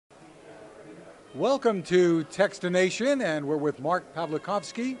Welcome to Techstination, and we're with Mark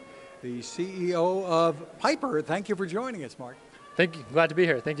Pavlyukovskyy, the CEO of Piper. Thank you for joining us, Mark. Thank you. Glad to be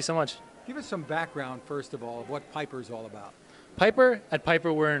here. Thank you so much. Give us some background, first of all, of what Piper is all about. At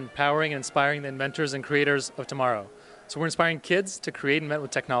Piper, we're empowering and inspiring the inventors and creators of tomorrow. So we're inspiring kids to create and invent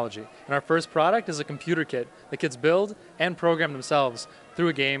with technology. And our first product is a computer kit that kids build and program themselves through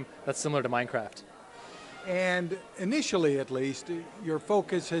a game that's similar to Minecraft. And initially, at least, your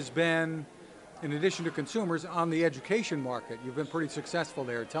focus has been, in addition to consumers, on the education market. You've been pretty successful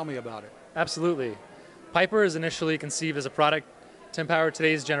there. Tell me about it. Absolutely. Piper is initially conceived as a product to empower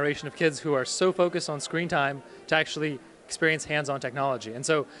today's generation of kids who are so focused on screen time to actually experience hands-on technology. And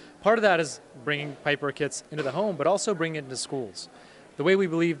so part of that is bringing Piper kits into the home, but also bringing it into schools. The way we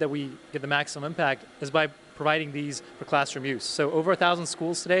believe that we get the maximum impact is by providing these for classroom use. So over 1,000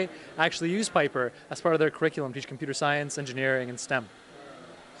 schools today actually use Piper as part of their curriculum to teach computer science, engineering, and STEM.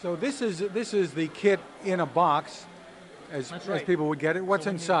 So this is the kit in a box, as people would get it. What's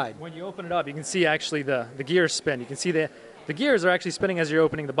inside? When you open it up, you can see actually the gears spin. You can see the gears are actually spinning as you're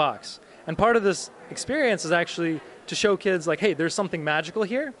opening the box. And part of this experience is actually to show kids, like, hey, there's something magical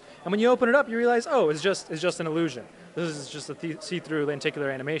here. And when you open it up, you realize, oh, it's just an illusion. This is just a see-through lenticular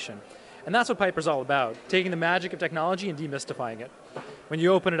animation. And that's what Piper's all about, taking the magic of technology and demystifying it. When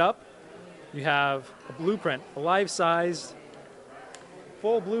you open it up, you have a blueprint, a life-sized,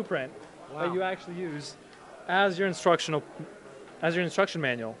 full blueprint that you actually use as your instruction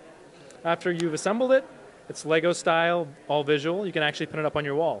manual. After you've assembled it, it's Lego style, all visual. You can actually put it up on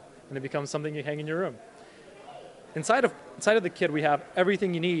your wall, and it becomes something you hang in your room. Inside of the kit, we have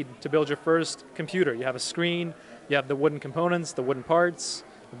everything you need to build your first computer. You have a screen, you have the wooden components, the wooden parts,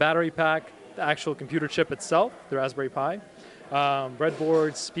 the battery pack, the actual computer chip itself, the Raspberry Pi,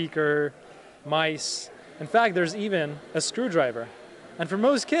 breadboard, speaker, mice. In fact, there's even a screwdriver. And for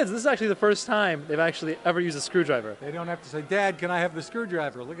most kids, this is actually the first time they've actually ever used a screwdriver. They don't have to say, Dad, can I have the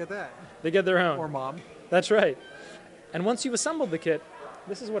screwdriver? Look at that. They get their own. Or Mom. That's right. And once you've assembled the kit,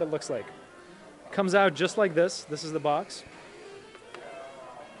 this is what it looks like. It comes out just like this. This is the box.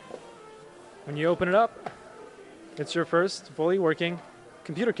 When you open it up, it's your first fully working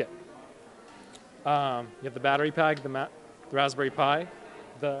computer kit. You have the battery pack, the Raspberry Pi,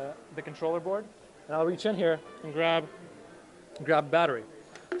 the controller board, and I'll reach in here and grab a battery.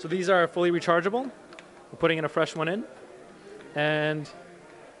 So these are fully rechargeable. We're putting in a fresh one in, and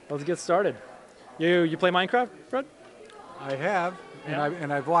let's get started. You play Minecraft, Fred? I have,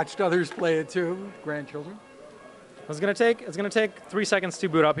 and I've watched others play it too, grandchildren. It's gonna take 3 seconds to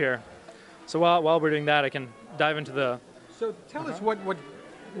boot up here. So while we're doing that, I can dive into the. So tell us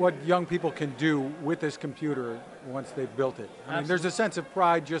what young people can do with this computer once they've built it. I mean, there's a sense of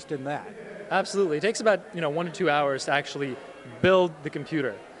pride just in that. Absolutely, it takes about 1 to 2 hours to actually build the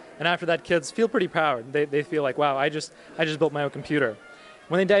computer, and after that, kids feel pretty proud. They feel like, wow, I just built my own computer.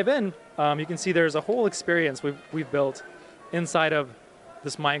 When they dive in, you can see there's a whole experience we've built inside of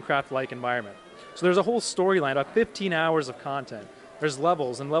this Minecraft-like environment. So there's a whole storyline, about 15 hours of content. There's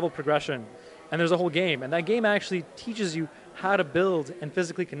levels and level progression, and there's a whole game. And that game actually teaches you how to build and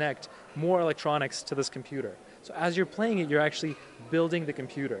physically connect more electronics to this computer. So as you're playing it, you're actually building the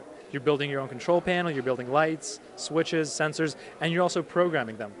computer. You're building your own control panel, you're building lights, switches, sensors, and you're also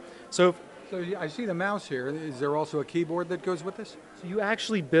programming them. So I see the mouse here. Is there also a keyboard that goes with this? So you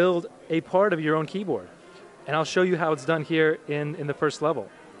actually build a part of your own keyboard. And I'll show you how it's done here in the first level.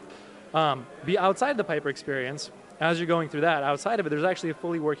 Outside the Piper experience, as you're going through that, outside of it, there's actually a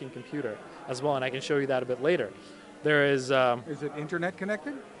fully working computer as well, and I can show you that a bit later. There is... is it internet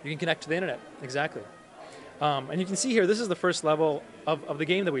connected? You can connect to the internet, exactly. And you can see here, this is the first level of the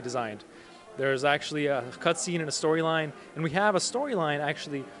game that we designed. There's actually a cutscene and a storyline, and we have a storyline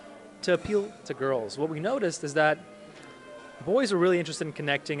actually to appeal to girls. What we noticed is that boys were really interested in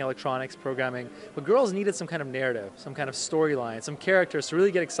connecting electronics, programming, but girls needed some kind of narrative, some kind of storyline, some characters to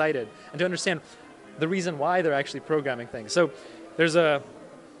really get excited and to understand the reason why they're actually programming things. So there's a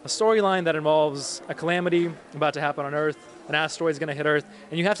storyline that involves a calamity about to happen on Earth, an asteroid's going to hit Earth,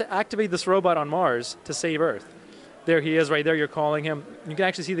 and you have to activate this robot on Mars to save Earth. There he is right there, you're calling him. You can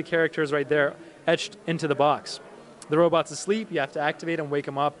actually see the characters right there etched into the box. The robot's asleep, you have to activate him, wake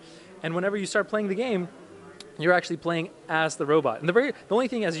him up, and whenever you start playing the game, you're actually playing as the robot. And the only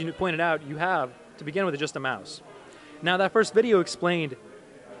thing, as you pointed out, you have to begin with is just a mouse. Now that first video explained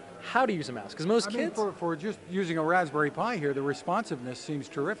how to use a mouse, because most kids... for just using a Raspberry Pi here, the responsiveness seems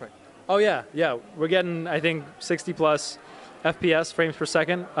terrific. Oh yeah, we're getting, I think, 60 plus FPS, frames per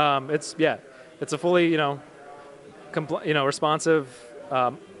second. It's a fully, responsive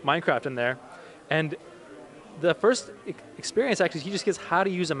Minecraft in there. And the first experience actually teaches kids how to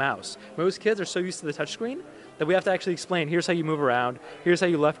use a mouse. Most kids are so used to the touchscreen that we have to actually explain, here's how you move around, here's how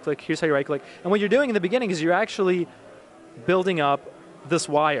you left click, here's how you right click. And what you're doing in the beginning is you're actually building up this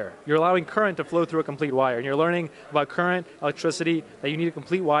wire. You're allowing current to flow through a complete wire. And you're learning about current, electricity, that you need a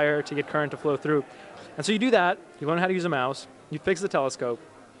complete wire to get current to flow through. And so you do that, you learn how to use a mouse, you fix the telescope,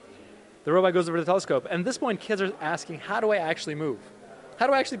 the robot goes over to the telescope, and at this point kids are asking, how do I actually move? How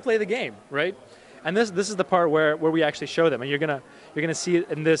do I actually play the game, right? And this is the part where we actually show them, and you're gonna see it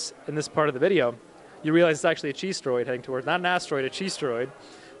in this part of the video. You realize it's actually a cheese droid heading towards, not an asteroid, a cheese droid.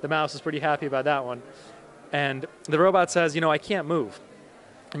 The mouse is pretty happy about that one. And the robot says, I can't move.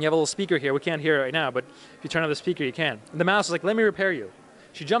 And you have a little speaker here. We can't hear it right now, but if you turn on the speaker, you can. And the mouse is like, let me repair you.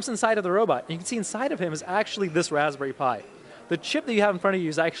 She jumps inside of the robot, and you can see inside of him is actually this Raspberry Pi. The chip that you have in front of you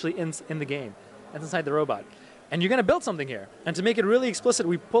is actually in the game. It's inside the robot. And you're going to build something here. And to make it really explicit,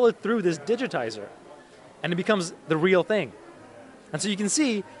 we pull it through this digitizer, and it becomes the real thing. And so you can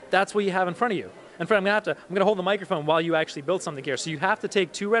see that's what you have in front of you. And Fred, I'm going to hold the microphone while you actually build something here. So you have to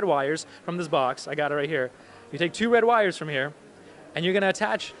take 2 red wires from this box. I got it right here. You take 2 red wires from here, and you're going to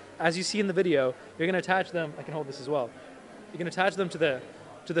attach, as you see in the video, you're going to attach them. I can hold this as well. You're going to attach them to the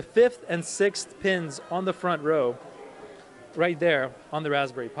 5th and 6th pins on the front row, right there on the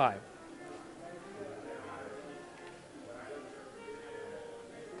Raspberry Pi.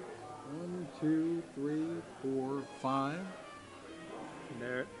 One, two, three, four, 5.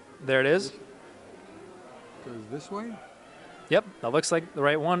 There it is. Goes this way. Yep, that looks like the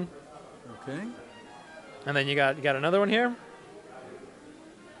right one. Okay. And then you got another one here.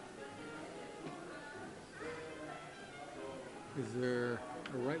 Is there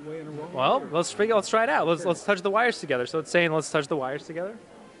a right way and a wrong way? Well, let's try it out. Let's touch the wires together. So it's saying let's touch the wires together.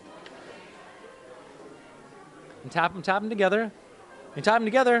 And tap them together. You tap them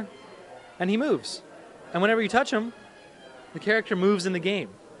together, and he moves. And whenever you touch him, the character moves in the game.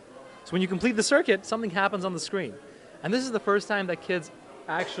 So when you complete the circuit, something happens on the screen. And this is the first time that kids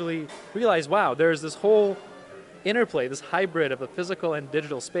actually realize, wow, there's this whole interplay, this hybrid of a physical and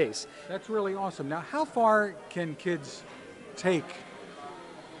digital space. That's really awesome. Now, how far can kids take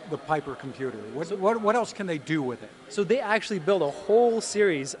the Piper computer? What else can they do with it? So they actually build a whole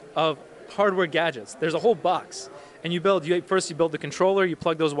series of hardware gadgets. There's a whole box. And first you build the controller, you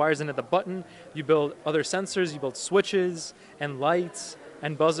plug those wires into the button, you build other sensors, you build switches and lights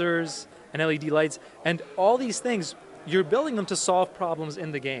and buzzers and LED lights, and all these things, you're building them to solve problems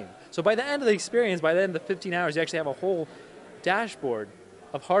in the game. So by the end of the experience, by the end of the 15 hours, you actually have a whole dashboard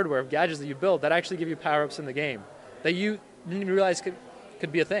of hardware, of gadgets that you build that actually give you power-ups in the game that you didn't even realize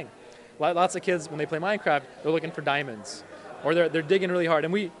could be a thing. Lots of kids, when they play Minecraft, they're looking for diamonds, or they're digging really hard.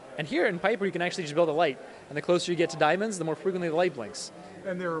 And here in Piper, you can actually just build a light. And the closer you get to diamonds, the more frequently the light blinks.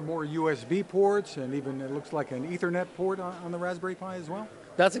 And there are more USB ports, and even it looks like an Ethernet port on the Raspberry Pi as well?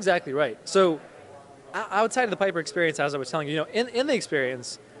 That's exactly right. So outside of the Piper experience, as I was telling you, in the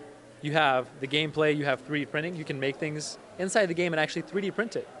experience, you have the gameplay, you have 3D printing. You can make things inside the game and actually 3D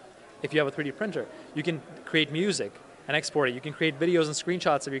print it. If you have a 3D printer, you can create music and export it. You can create videos and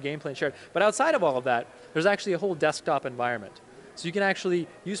screenshots of your gameplay and share it. But outside of all of that, there's actually a whole desktop environment. So you can actually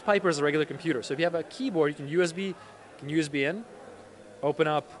use Piper as a regular computer. So if you have a keyboard, you can USB in, open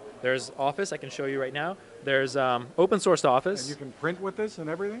up. There's Office, I can show you right now. There's open source Office. And you can print with this and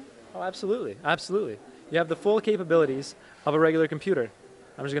everything? Oh, absolutely, absolutely. You have the full capabilities of a regular computer.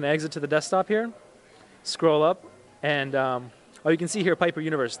 I'm just going to exit to the desktop here, scroll up, and you can see here Piper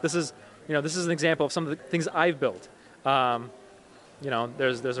Universe. This is an example of some of the things I've built. There's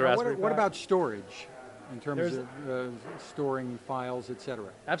a Raspberry Pi. What about storage? In terms of storing files, etc.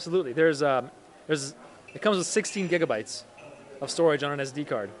 Absolutely. It comes with 16 gigabytes of storage on an SD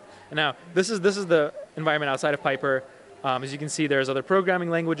card. And now, this is the environment outside of Piper. As you can see, there's other programming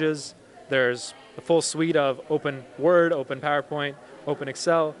languages. There's a full suite of Open Word, Open PowerPoint, Open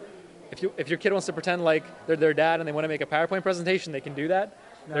Excel. If your kid wants to pretend like they're their dad and they want to make a PowerPoint presentation, they can do that.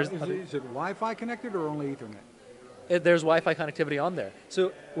 Now, is it Wi-Fi connected or only Ethernet? There's Wi-Fi connectivity on there.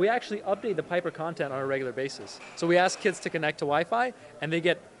 So we actually update the Piper content on a regular basis. So we ask kids to connect to Wi-Fi, and they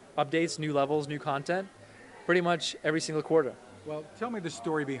get updates, new levels, new content, pretty much every single quarter. Well, tell me the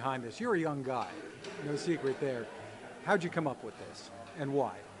story behind this. You're a young guy, no secret there. How'd you come up with this, and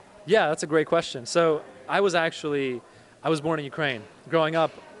why? Yeah, that's a great question. So I was born in Ukraine. Growing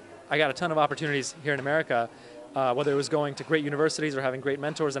up, I got a ton of opportunities here in America, whether it was going to great universities or having great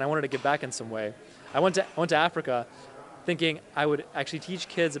mentors, and I wanted to give back in some way. I went to Africa thinking I would actually teach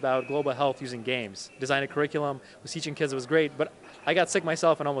kids about global health using games. Designed a curriculum, was teaching kids, it was great, but I got sick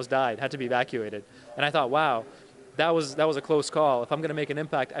myself and almost died, had to be evacuated. And I thought, wow, that was a close call. If I'm going to make an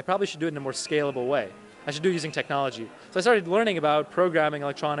impact, I probably should do it in a more scalable way. I should do it using technology. So I started learning about programming,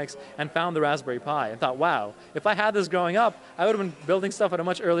 electronics, and found the Raspberry Pi and thought, wow, if I had this growing up, I would have been building stuff at a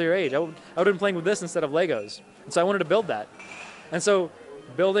much earlier age. I would have been playing with this instead of Legos. And so I wanted to build that. And so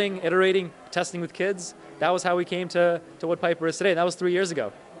building, iterating, testing with kids, that was how we came to what Piper is today. That was 3 years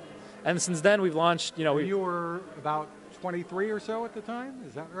ago. And since then, we've launched, And you were about 23 or so at the time,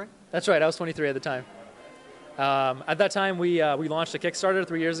 is that right? That's right, I was 23 at the time. At that time, we launched a Kickstarter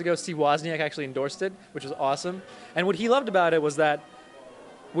 3 years ago. Steve Wozniak actually endorsed it, which was awesome. And what he loved about it was that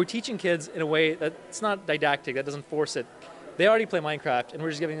we're teaching kids in a way that's not didactic, that doesn't force it. They already play Minecraft, and we're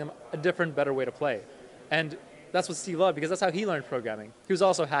just giving them a different, better way to play. And that's what Steve loved, because that's how he learned programming. He was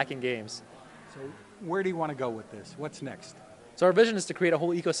also hacking games. So where do you want to go with this? What's next? So our vision is to create a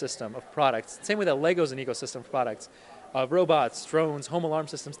whole ecosystem of products, same way that Lego's an ecosystem of products, of robots, drones, home alarm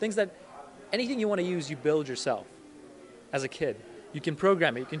systems, things that anything you want to use, you build yourself as a kid. You can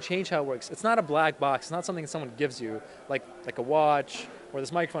program it, you can change how it works. It's not a black box, it's not something someone gives you, like a watch or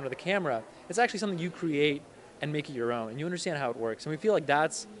this microphone or the camera. It's actually something you create and make it your own, and you understand how it works. And we feel like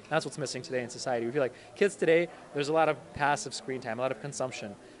that's what's missing today in society. We feel like kids today, there's a lot of passive screen time, a lot of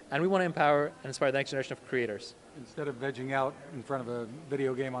consumption, and we want to empower and inspire the next generation of creators. Instead of vegging out in front of a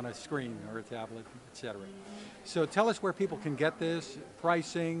video game on a screen or a tablet, etc. So tell us where people can get this,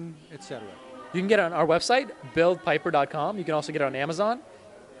 pricing, etc. You can get it on our website, buildpiper.com. You can also get it on Amazon,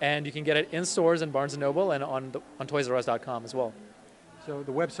 and you can get it in stores in Barnes & Noble and on toysrus.com as well. So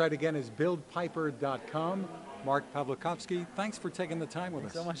the website again is buildpiper.com. Mark Pavlyukovskyy, thanks for taking the time with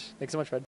us. Thanks so much. Thanks so much, Fred.